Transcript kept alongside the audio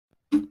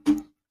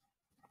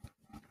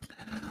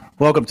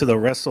Welcome to the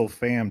Wrestle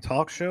Fam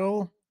Talk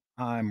Show.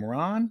 I'm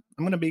Ron.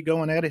 I'm going to be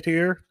going at it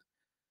here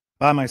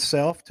by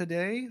myself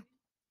today.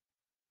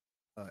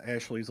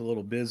 Ashley's a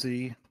little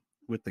busy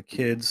with the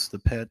kids, the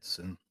pets,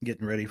 and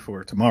getting ready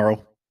for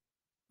tomorrow.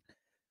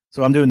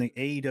 So I'm doing the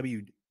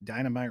AEW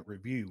Dynamite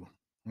review.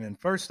 And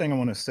first thing I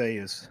want to say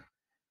is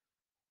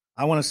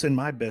I want to send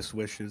my best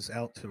wishes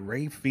out to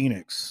Ray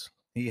Phoenix.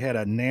 He had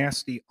a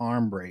nasty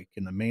arm break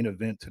in the main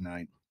event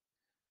tonight.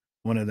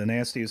 One of the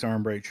nastiest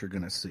arm breaks you're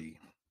going to see.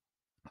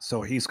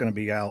 So he's going to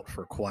be out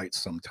for quite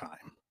some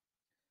time.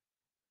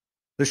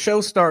 The show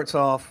starts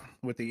off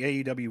with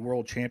the AEW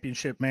World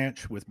Championship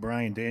match with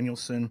Bryan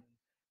Danielson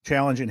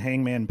challenging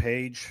Hangman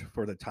Page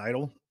for the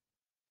title.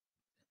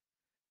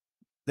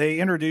 They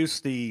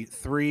introduced the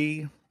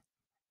three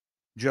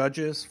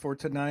judges for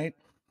tonight.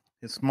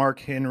 It's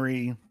Mark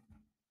Henry,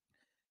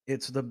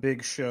 it's The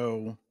Big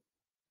Show,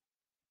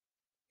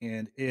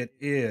 and it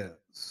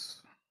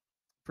is,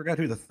 forgot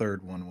who the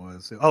third one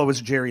was. Oh, it was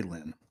Jerry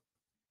Lynn.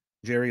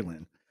 Jerry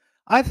Lynn.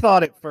 I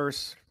thought at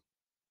first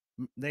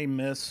they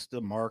missed the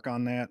mark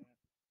on that.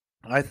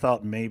 I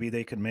thought maybe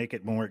they could make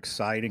it more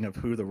exciting of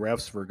who the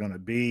refs were going to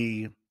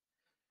be.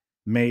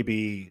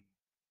 Maybe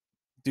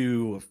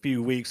do a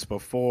few weeks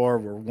before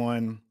where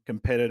one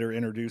competitor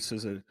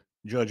introduces a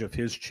judge of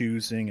his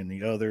choosing and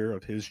the other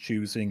of his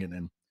choosing, and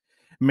then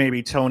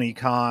maybe Tony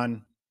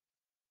Khan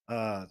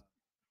uh,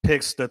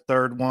 picks the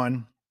third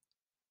one.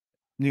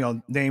 You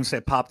know, names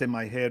that popped in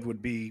my head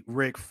would be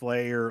Ric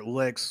Flair,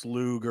 Lex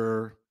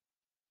Luger,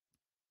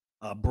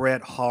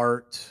 Bret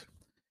Hart.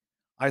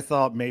 I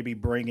thought maybe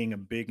bringing a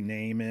big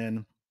name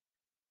in,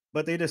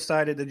 but they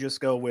decided to just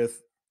go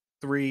with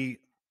three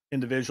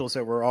individuals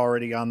that were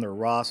already on their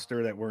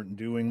roster that weren't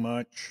doing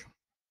much.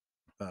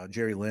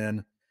 Jerry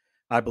Lynn,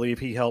 I believe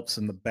he helps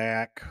in the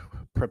back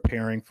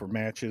preparing for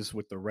matches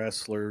with the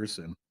wrestlers,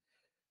 and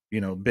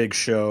Big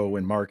Show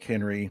and Mark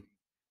Henry.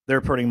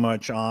 They're pretty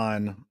much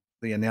on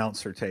the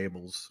announcer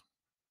tables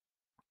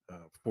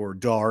for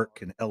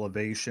Dark and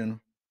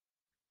Elevation.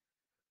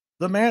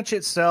 The match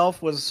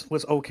itself was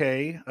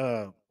okay.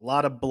 A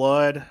lot of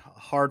blood,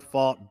 hard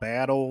fought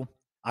battle.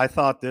 I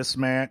thought this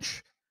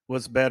match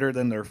was better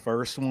than their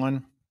first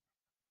one.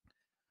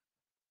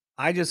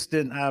 I just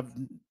didn't have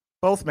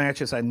both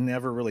matches. I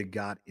never really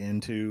got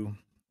into.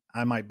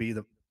 I might be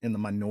in the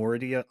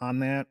minority on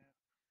that.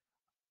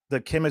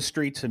 The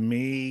chemistry to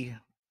me,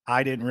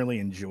 I didn't really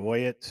enjoy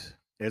it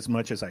as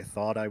much as I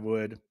thought I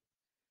would.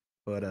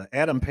 But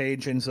Adam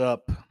Page ends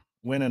up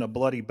winning a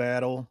bloody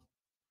battle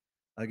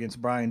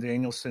against Bryan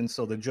Danielson,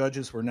 so the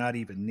judges were not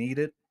even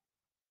needed,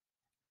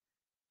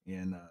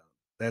 and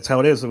that's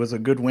how it is. It was a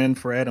good win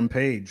for Adam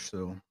Page,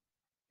 so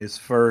his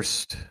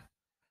first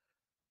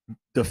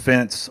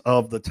defense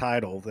of the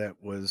title that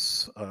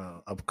was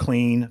a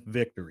clean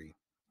victory.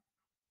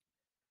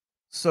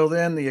 So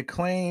then the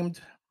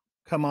Acclaimed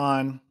come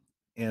on,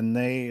 and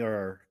they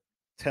are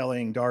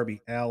telling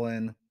Darby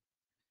Allin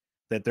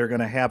that they're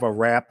going to have a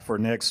wrap for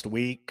next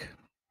week.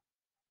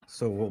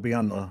 So we'll be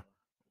on the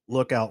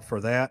lookout for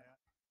that.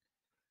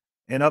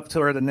 And up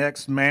to the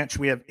next match,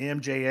 we have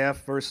MJF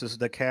versus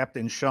the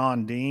Captain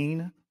Shawn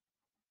Dean.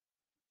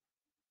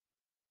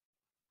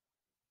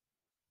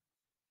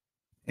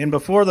 And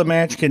before the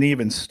match can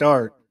even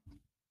start,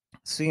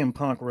 CM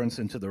Punk runs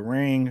into the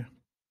ring.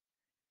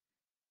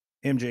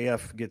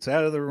 MJF gets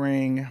out of the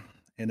ring,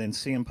 and then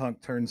CM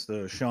Punk turns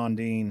to Shawn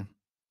Dean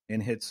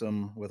and hits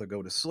him with a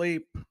go to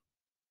sleep.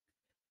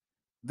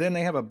 Then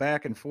they have a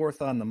back and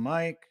forth on the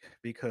mic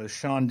because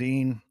Shawn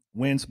Dean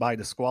wins by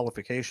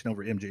disqualification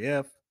over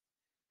MJF.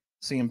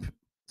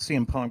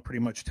 CM Punk pretty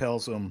much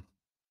tells him,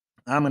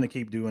 I'm going to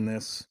keep doing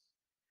this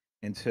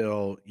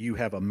until you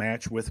have a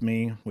match with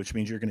me, which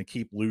means you're going to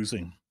keep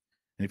losing.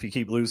 And if you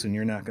keep losing,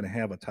 you're not going to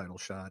have a title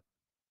shot.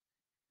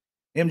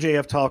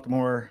 MJF talked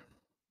more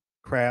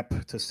crap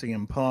to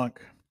CM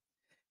Punk,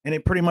 and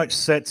it pretty much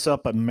sets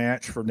up a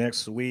match for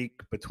next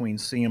week between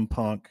CM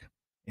Punk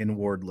and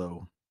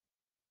Wardlow.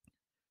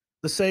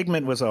 The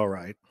segment was all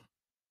right.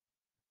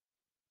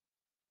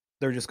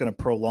 They're just going to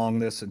prolong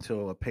this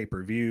until a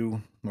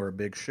pay-per-view or a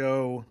big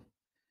show.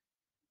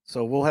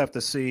 So we'll have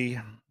to see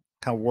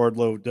how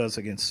Wardlow does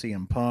against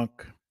CM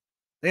Punk.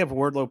 They have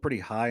Wardlow pretty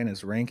high in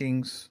his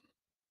rankings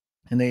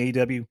in the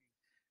AEW,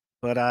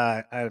 but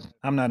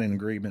I'm not in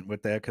agreement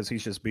with that because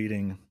he's just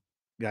beating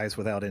guys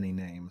without any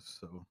names.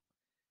 So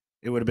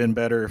it would have been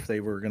better if they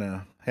were going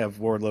to have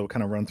Wardlow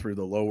kind of run through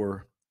the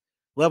lower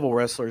level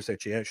wrestlers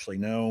that you actually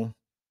know,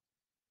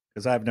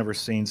 because I've never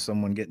seen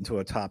someone get into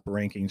a top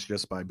rankings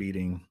just by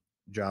beating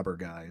jobber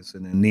guys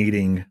and then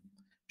needing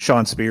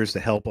Sean Spears to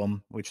help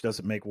them, which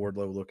doesn't make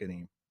Wardlow look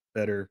any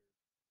better.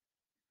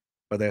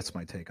 But that's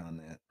my take on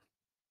that.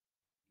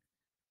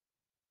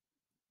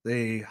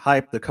 They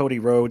hyped the Cody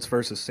Rhodes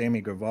versus Sammy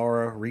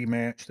Guevara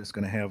rematch that's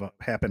going to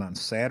happen on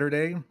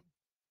Saturday,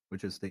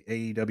 which is the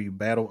AEW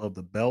Battle of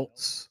the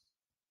Belts.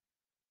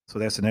 So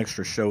that's an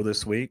extra show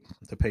this week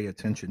to pay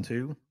attention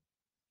to.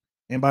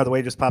 And by the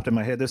way, just popped in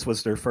my head, this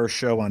was their first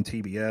show on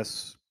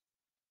TBS.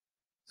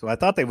 So I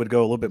thought they would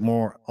go a little bit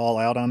more all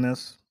out on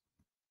this.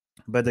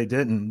 but they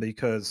didn't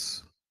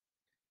because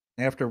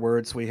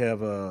afterwards we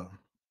have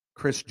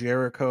Chris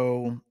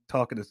Jericho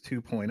talking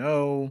to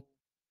 2.0.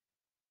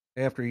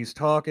 After he's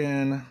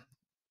talking,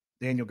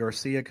 Daniel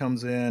Garcia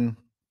comes in,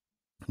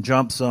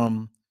 jumps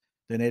him.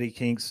 Then Eddie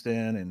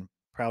Kingston and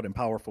Proud and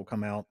Powerful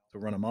come out to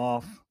run him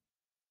off.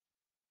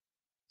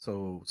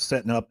 So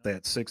setting up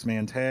that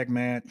 6-man tag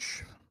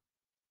match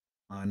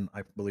on,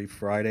 I believe,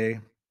 Friday.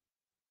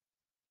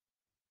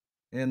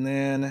 And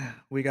then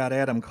we got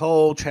Adam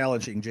Cole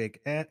challenging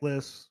Jake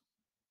Atlas.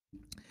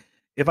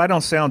 If I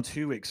don't sound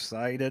too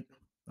excited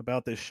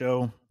about this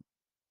show,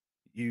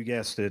 you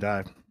guessed it,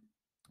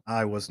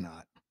 I was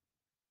not.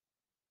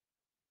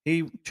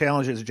 He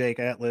challenges Jake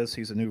Atlas.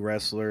 He's a new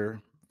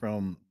wrestler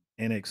from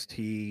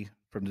NXT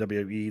from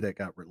WWE that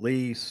got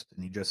released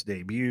and he just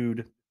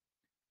debuted.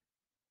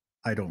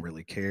 I don't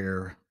really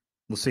care.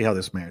 We'll see how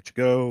this match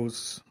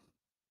goes.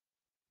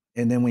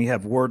 And then we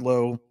have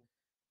Wardlow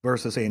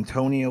versus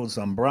Antonio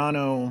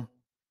Zambrano,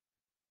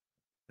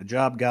 the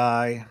job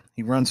guy.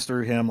 He runs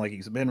through him like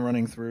he's been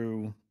running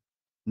through.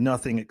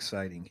 Nothing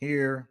exciting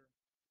here.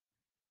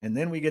 And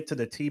then we get to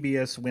the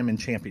TBS Women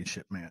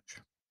Championship match.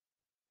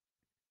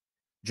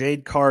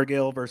 Jade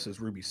Cargill versus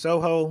Ruby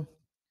Soho.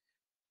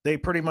 They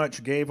pretty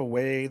much gave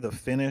away the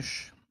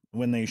finish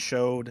when they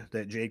showed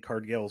that Jade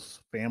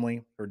Cargill's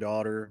family, her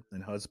daughter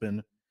and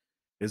husband,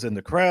 is in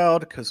the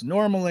crowd because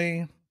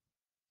normally,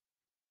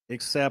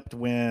 except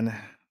when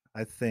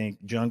I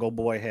think Jungle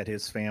Boy had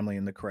his family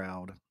in the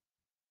crowd,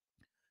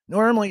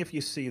 normally if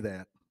you see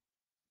that,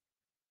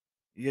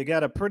 you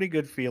got a pretty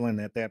good feeling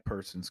that that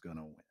person's going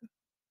to win.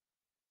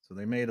 So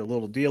they made a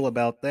little deal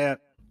about that.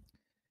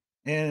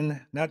 And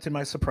not to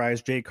my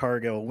surprise, Jade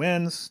Cargill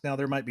wins. Now,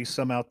 there might be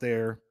some out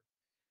there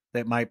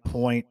that might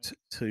point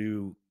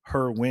to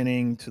her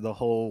winning to the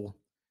whole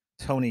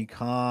Tony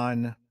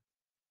Khan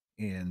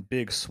and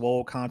Big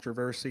Swole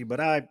controversy, but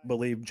I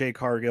believe Jay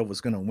Cargill was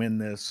going to win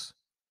this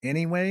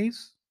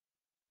anyways.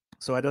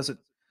 So I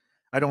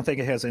don't think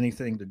it has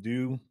anything to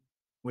do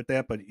with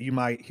that, but you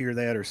might hear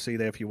that or see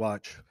that if you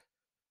watch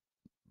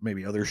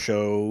maybe other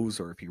shows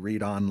or if you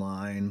read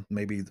online,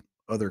 maybe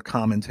other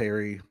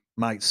commentary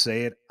might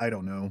say it. I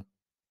don't know.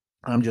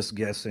 I'm just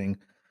guessing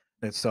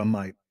that some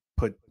might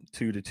put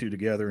two to two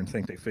together and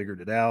think they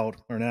figured it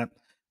out or not.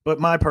 But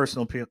my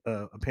personal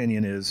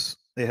opinion is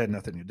it had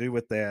nothing to do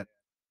with that.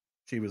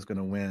 She was going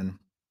to win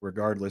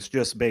regardless,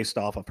 just based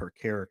off of her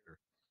character.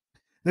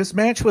 This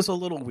match was a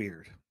little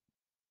weird,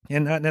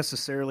 and not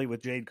necessarily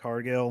with Jade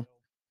Cargill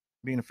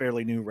being a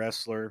fairly new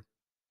wrestler,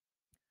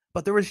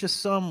 but there was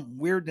just some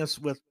weirdness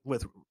with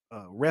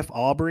Ref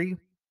Aubrey.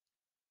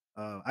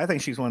 I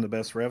think she's one of the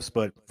best refs,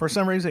 but for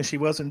some reason she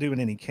wasn't doing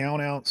any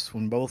countouts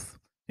when both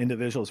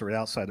individuals were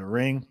outside the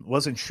ring.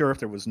 Wasn't sure if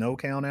there was no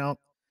countout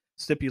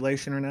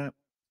stipulation or not.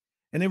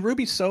 And then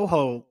Ruby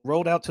Soho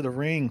rolled out to the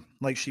ring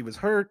like she was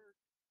hurt,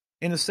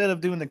 and instead of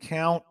doing the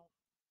count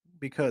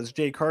because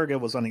Jay Cargill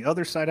was on the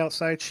other side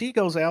outside, she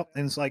goes out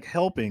and is like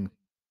helping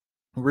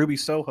Ruby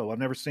Soho. I've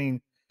never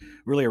seen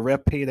really a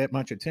ref pay that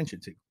much attention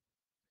to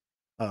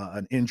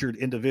an injured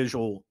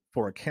individual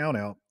for a count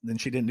out. Then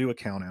she didn't do a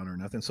count out or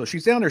nothing. So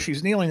she's down there,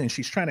 she's kneeling, and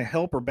she's trying to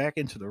help her back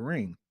into the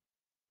ring.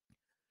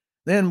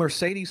 Then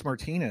Mercedes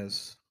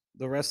Martinez,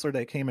 the wrestler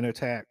that came and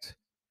attacked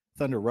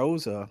Thunder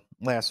Rosa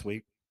last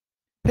week,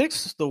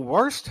 picks the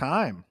worst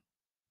time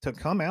to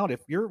come out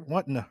if you're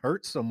wanting to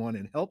hurt someone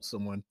and help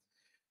someone.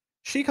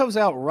 She comes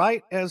out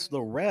right as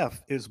the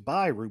ref is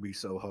by Ruby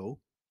Soho,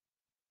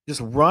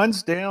 just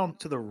runs down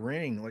to the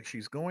ring like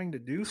she's going to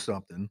do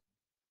something,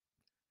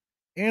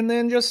 and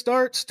then just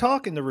starts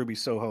talking to Ruby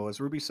Soho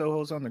as Ruby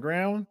Soho's on the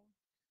ground.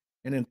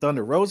 And then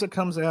Thunder Rosa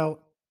comes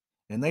out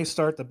and they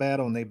start the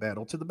battle and they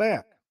battle to the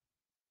back.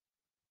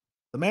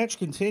 The match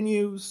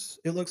continues.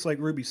 It looks like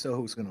Ruby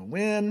Soho's going to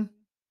win.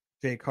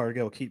 Jay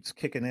Cargill keeps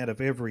kicking out of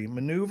every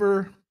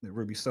maneuver that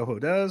Ruby Soho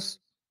does.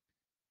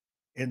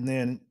 And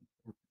then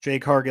Jay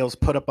Cargill's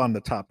put up on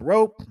the top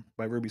rope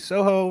by Ruby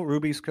Soho.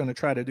 Ruby's going to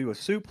try to do a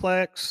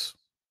suplex.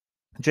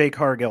 Jay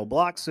Cargill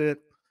blocks it,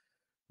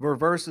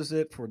 reverses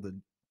it for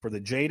the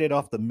jaded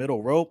off the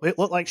middle rope. It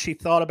looked like she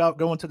thought about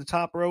going to the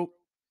top rope,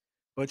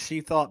 but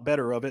she thought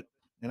better of it,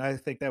 and I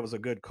think that was a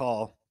good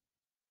call.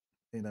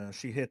 And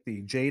she hit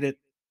the jaded,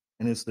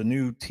 and is the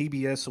new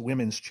TBS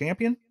Women's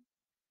Champion.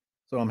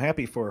 So I'm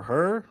happy for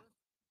her.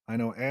 I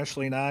know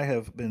Ashley and I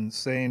have been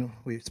saying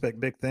we expect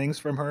big things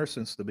from her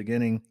since the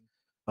beginning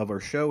of our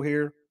show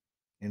here.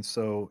 And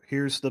so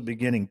here's the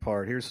beginning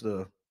part. Here's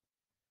the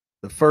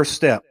first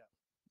step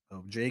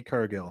of Jay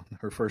Cargill,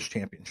 her first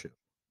championship.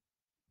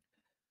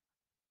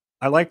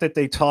 I like that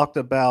they talked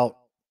about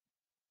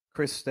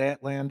Chris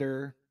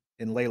Statlander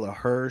and Layla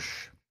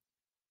Hirsch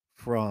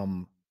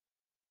from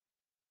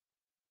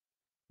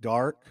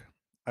Dark.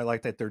 I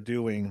like that they're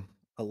doing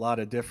a lot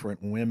of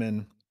different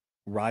women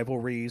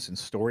rivalries and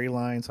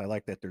storylines. I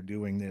like that they're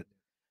doing it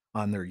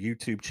on their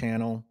YouTube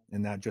channel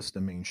and not just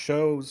the main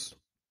shows.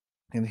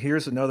 And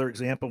here's another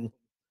example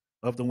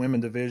of the women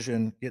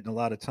division getting a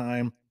lot of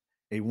time.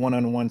 A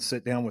one-on-one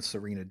sit down with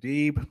Serena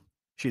Deeb.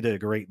 She did a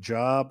great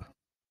job.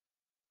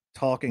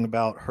 talking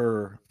about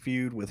her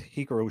feud with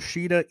Hikaru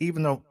Shida.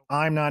 Even though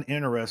I'm not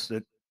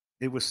interested,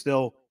 it was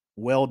still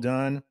well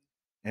done.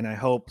 And I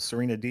hope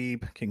Serena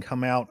Deeb can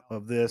come out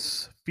of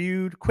this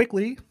feud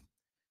quickly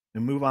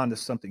and move on to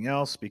something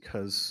else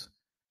because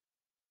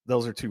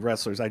those are two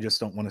wrestlers I just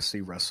don't want to see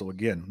wrestle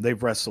again.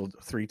 They've wrestled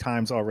 3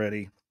 times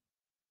already.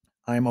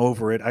 I'm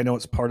over it. I know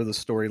it's part of the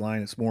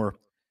storyline. It's more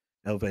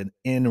of an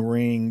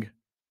in-ring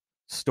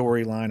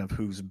storyline of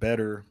who's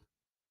better,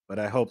 but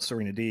I hope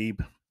Serena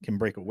Deeb can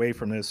break away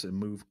from this and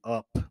move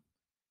up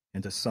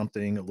into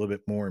something a little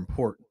bit more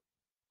important.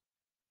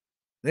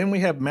 Then we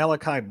have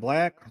Malachi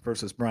Black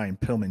versus Brian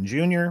Pillman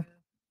Jr.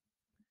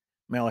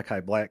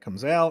 Malachi Black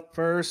comes out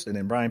first, and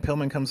then Brian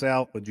Pillman comes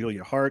out with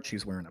Julia Hart.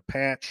 She's wearing a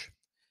patch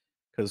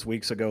because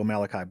weeks ago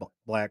Malachi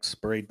Black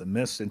sprayed the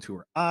mist into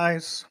her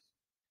eyes.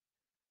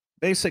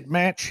 Basic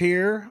match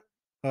here.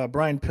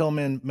 Brian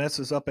Pillman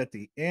messes up at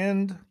the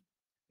end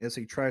as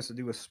he tries to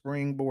do a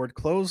springboard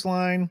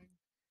clothesline.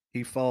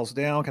 He falls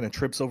down, kind of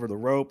trips over the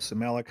ropes, and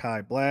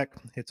Malachi Black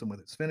hits him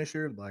with his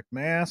finisher, the Black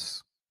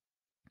Mass.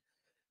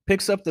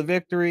 Picks up the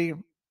victory,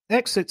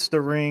 exits the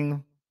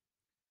ring.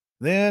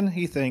 Then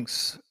he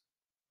thinks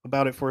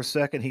about it for a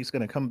second. He's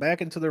going to come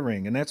back into the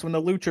ring, and that's when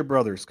the Lucha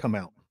Brothers come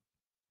out.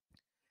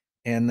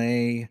 And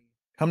they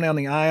come down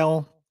the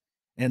aisle,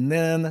 and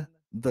then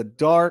the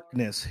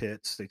darkness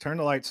hits. They turn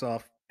the lights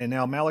off, and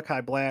now Malachi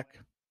Black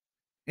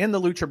and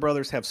the Lucha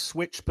Brothers have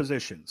switched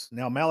positions.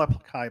 Now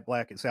Malachi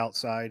Black is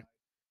outside,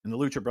 and the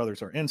Lucha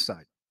Brothers are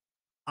inside.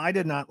 I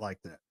did not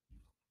like that.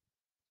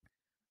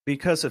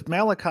 Because if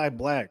Malachi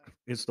Black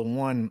is the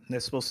one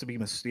that's supposed to be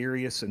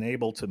mysterious and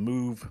able to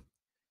move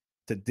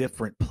to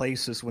different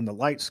places when the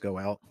lights go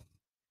out,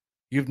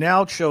 you've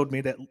now showed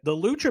me that the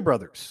Lucha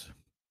Brothers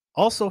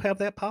also have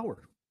that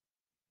power.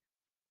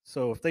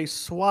 So if they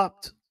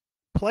swapped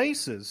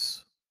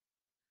places,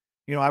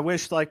 I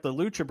wish like the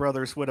Lucha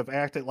Brothers would have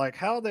acted like,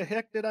 how the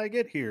heck did I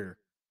get here?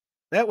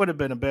 That would have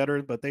been a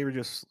better, but they were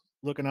just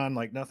looking on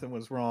like nothing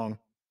was wrong.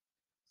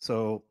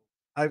 So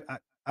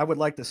I would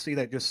like to see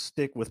that just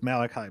stick with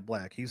Malachi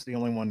Black. He's the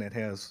only one that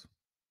has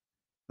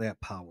that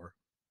power.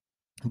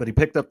 But he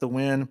picked up the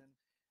win,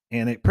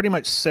 and it pretty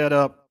much set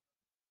up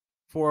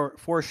for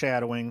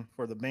foreshadowing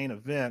for the main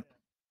event.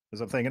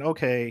 Because I'm thinking,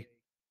 okay,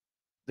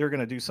 they're going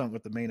to do something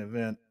with the main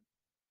event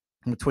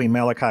between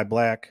Malachi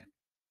Black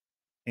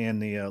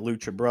and the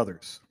Lucha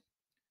Brothers.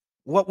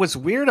 What was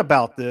weird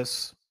about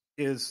this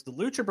is the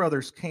Lucha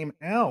Brothers came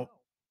out,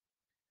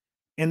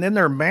 and then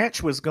their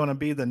match was going to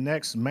be the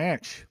next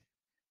match.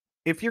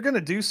 If you're going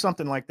to do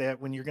something like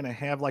that, when you're going to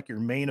have like your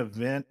main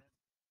event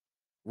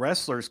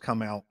wrestlers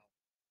come out,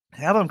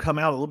 have them come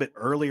out a little bit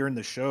earlier in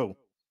the show.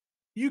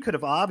 You could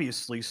have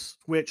obviously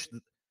switched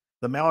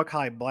the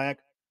Malachi Black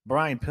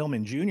Brian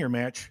Pillman Jr.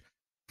 match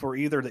for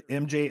either the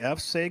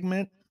MJF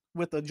segment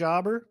with a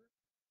jobber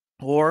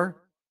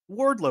or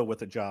Wardlow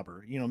with a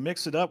jobber.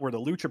 Mix it up where the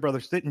Lucha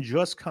Brothers didn't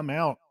just come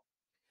out.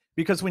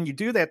 Because when you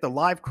do that, the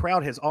live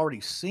crowd has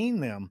already seen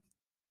them.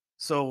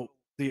 So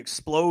the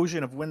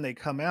explosion of when they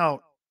come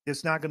out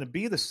is not going to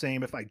be the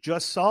same if I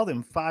just saw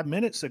them 5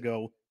 minutes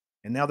ago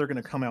and now they're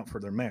going to come out for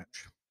their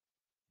match.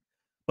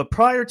 But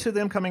prior to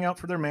them coming out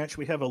for their match,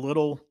 we have a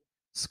little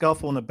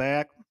scuffle in the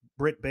back.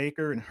 Britt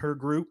Baker and her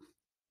group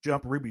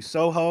jump Ruby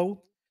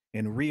Soho,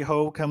 and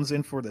Riho comes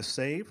in for the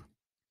save.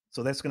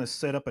 So that's going to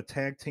set up a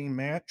tag team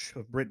match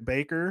of Britt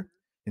Baker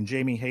and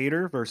Jamie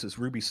Hayter versus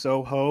Ruby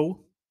Soho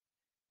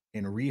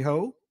and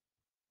Riho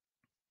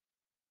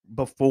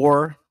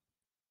before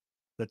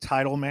the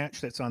title match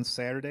that's on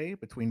Saturday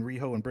between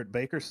Riho and Britt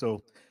Baker.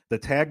 So the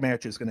tag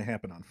match is going to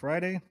happen on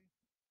Friday.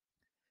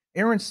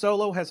 Aaron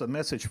Solo has a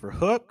message for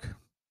Hook.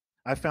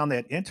 I found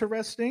that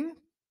interesting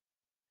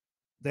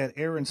that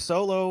Aaron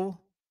Solo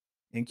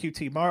and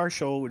QT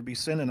Marshall would be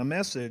sending a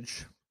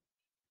message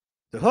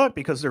to Hook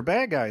because they're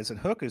bad guys, and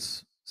Hook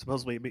is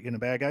supposedly being a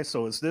bad guy.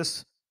 So is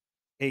this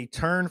a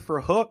turn for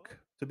Hook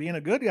to being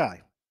a good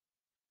guy?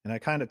 And I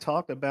kind of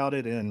talked about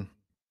it in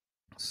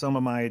some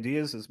of my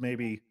ideas as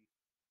maybe,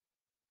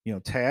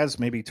 Taz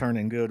maybe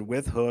turning good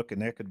with Hook,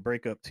 and that could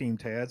break up Team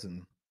Taz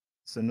and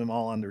send them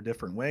all on their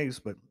different ways.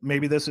 But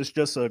maybe this is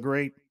just a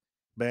great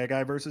bad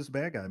guy versus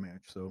bad guy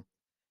match. So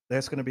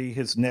that's going to be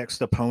his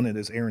next opponent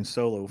is Aaron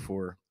Solo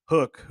for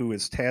Hook, who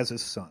is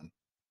Taz's son.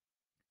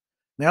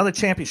 Now the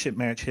championship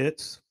match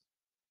hits.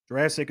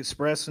 Jurassic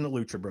Express and the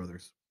Lucha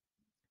Brothers.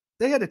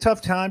 They had a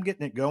tough time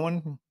getting it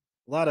going.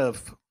 A lot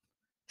of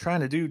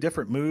trying to do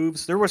different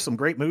moves. There were some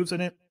great moves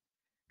in it.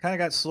 Kind of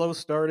got slow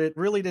started.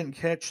 Really didn't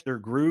catch their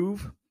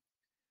groove.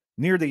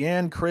 Near the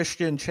end,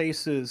 Christian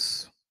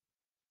chases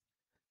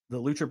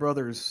the Lucha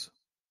Brothers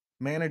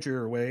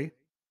manager away,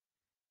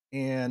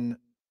 and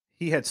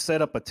he had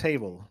set up a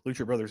table,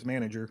 Lucha Brothers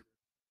manager,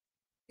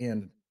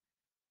 and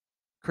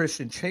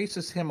Christian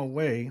chases him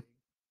away,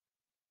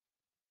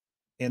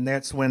 and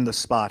that's when the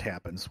spot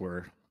happens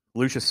where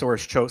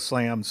Luchasaurus choke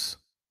slams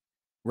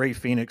Ray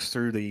Phoenix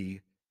through the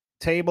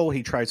table.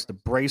 He tries to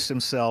brace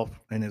himself,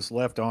 and his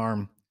left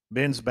arm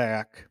bends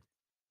back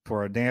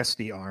for a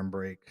nasty arm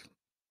break.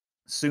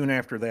 Soon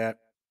after that,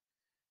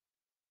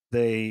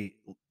 They,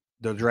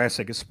 the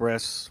Jurassic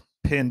Express,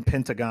 pinned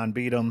Pentagon,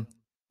 beat them.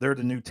 They're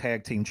the new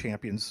tag team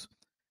champions.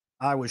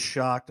 I was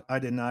shocked. I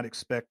did not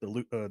expect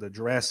the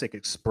Jurassic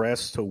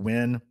Express to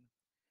win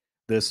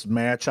this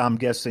match. I'm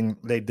guessing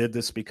they did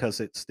this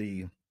because it's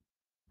the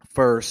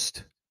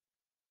first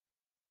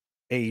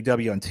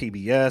AEW on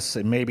TBS,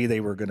 and maybe they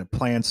were going to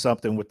plan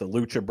something with the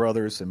Lucha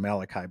Brothers and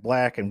Malachi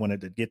Black and wanted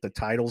to get the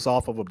titles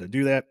off of them to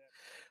do that.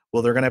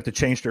 Well, they're going to have to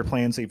change their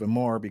plans even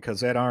more because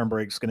that arm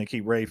break is going to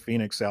keep Ray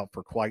Phoenix out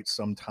for quite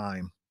some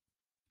time.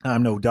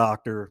 I'm no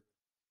doctor,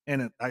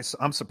 and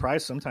I'm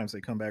surprised sometimes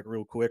they come back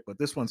real quick, but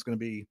this one's going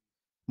to be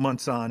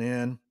months on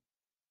end.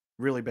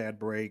 Really bad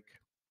break.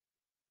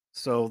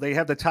 So they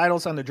have the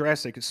titles on the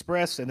Jurassic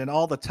Express, and then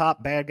all the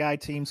top bad guy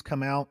teams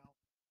come out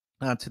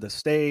onto the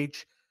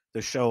stage.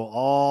 The show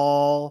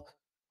all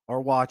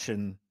are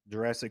watching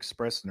Jurassic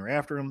Express and they're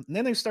after him. And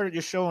then they started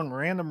just showing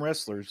random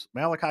wrestlers.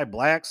 Malachi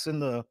Black's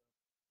in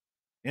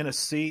a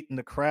seat in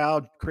the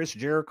crowd. Chris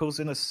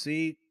Jericho's in a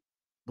seat.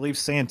 I believe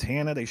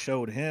Santana, they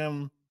showed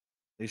him.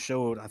 They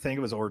showed, I think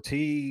it was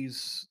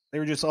Ortiz. They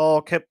were just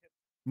all kept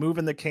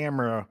moving the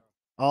camera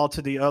all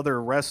to the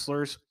other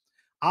wrestlers.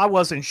 I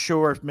wasn't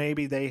sure if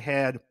maybe they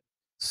had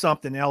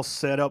something else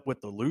set up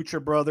with the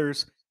Lucha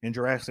Brothers and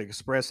Jurassic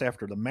Express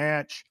after the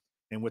match.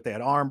 And with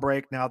that arm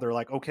break, now they're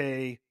like,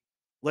 okay,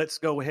 let's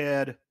go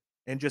ahead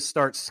and just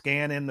start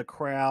scanning the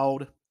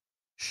crowd,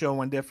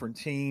 showing different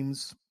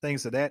teams,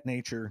 things of that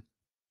nature.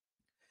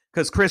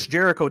 Because Chris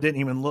Jericho didn't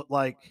even look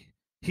like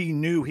he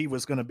knew he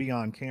was going to be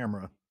on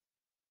camera.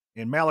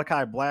 And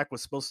Malachi Black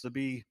was supposed to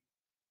be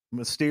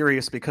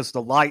mysterious because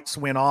the lights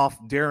went off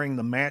during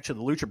the match of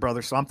the Lucha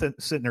Brothers. So I'm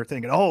sitting there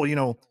thinking,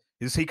 oh,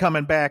 is he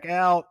coming back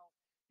out?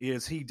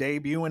 Is he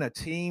debuting a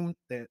team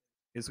that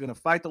is going to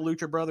fight the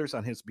Lucha Brothers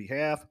on his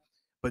behalf?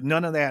 But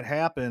none of that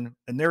happened.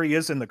 And there he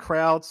is in the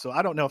crowd. So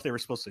I don't know if they were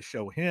supposed to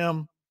show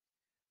him,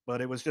 but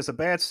it was just a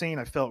bad scene.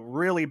 I felt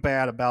really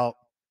bad about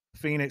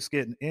Phoenix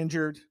getting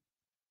injured.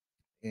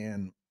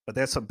 But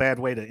that's a bad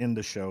way to end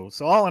the show.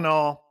 So all in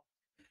all,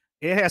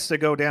 it has to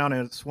go down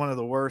as one of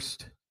the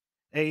worst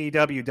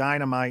AEW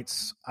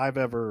Dynamites I've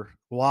ever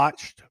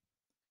watched.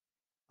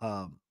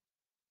 Um,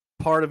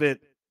 Part of it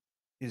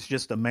is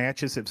just the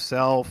matches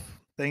itself,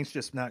 things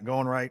just not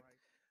going right.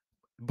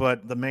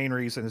 But the main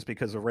reason is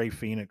because of Ray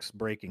Phoenix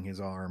breaking his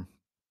arm.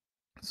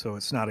 So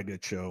it's not a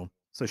good show.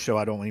 It's a show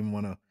I don't even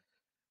want to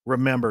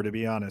remember, to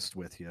be honest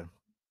with you.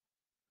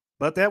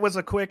 But that was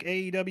a quick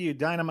AEW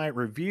Dynamite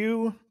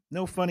review.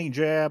 No funny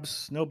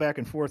jabs, no back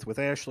and forth with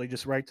Ashley,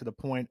 just right to the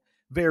point.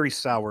 Very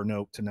sour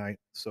note tonight.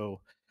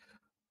 So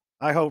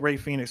I hope Ray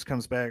Phoenix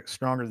comes back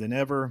stronger than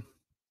ever.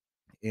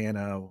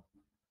 And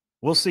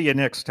we'll see you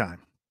next time.